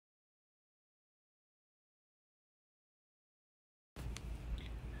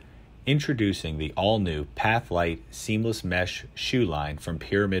Introducing the all-new Path Lite Seamless Mesh shoe line from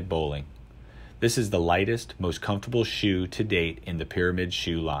Pyramid Bowling. This is the lightest, most comfortable shoe to date in the Pyramid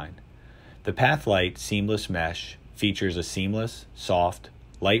shoe line. The Path Lite Seamless Mesh features a seamless, soft,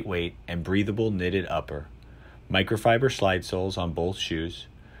 lightweight, and breathable knitted upper, microfiber slide soles on both shoes,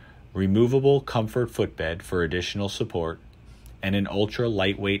 removable comfort footbed for additional support, and an ultra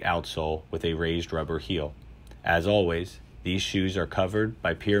lightweight outsole with a raised rubber heel. As always, these shoes are covered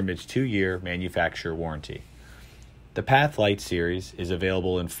by Pyramid's 2-year manufacturer warranty. The Path Lite series is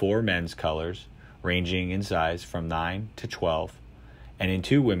available in 4 men's colors, ranging in size from 9 to 12, and in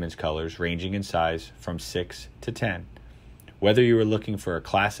 2 women's colors, ranging in size from 6 to 10. Whether you are looking for a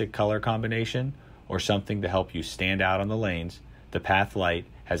classic color combination or something to help you stand out on the lanes, the Path Lite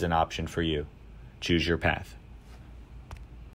has an option for you. Choose your path.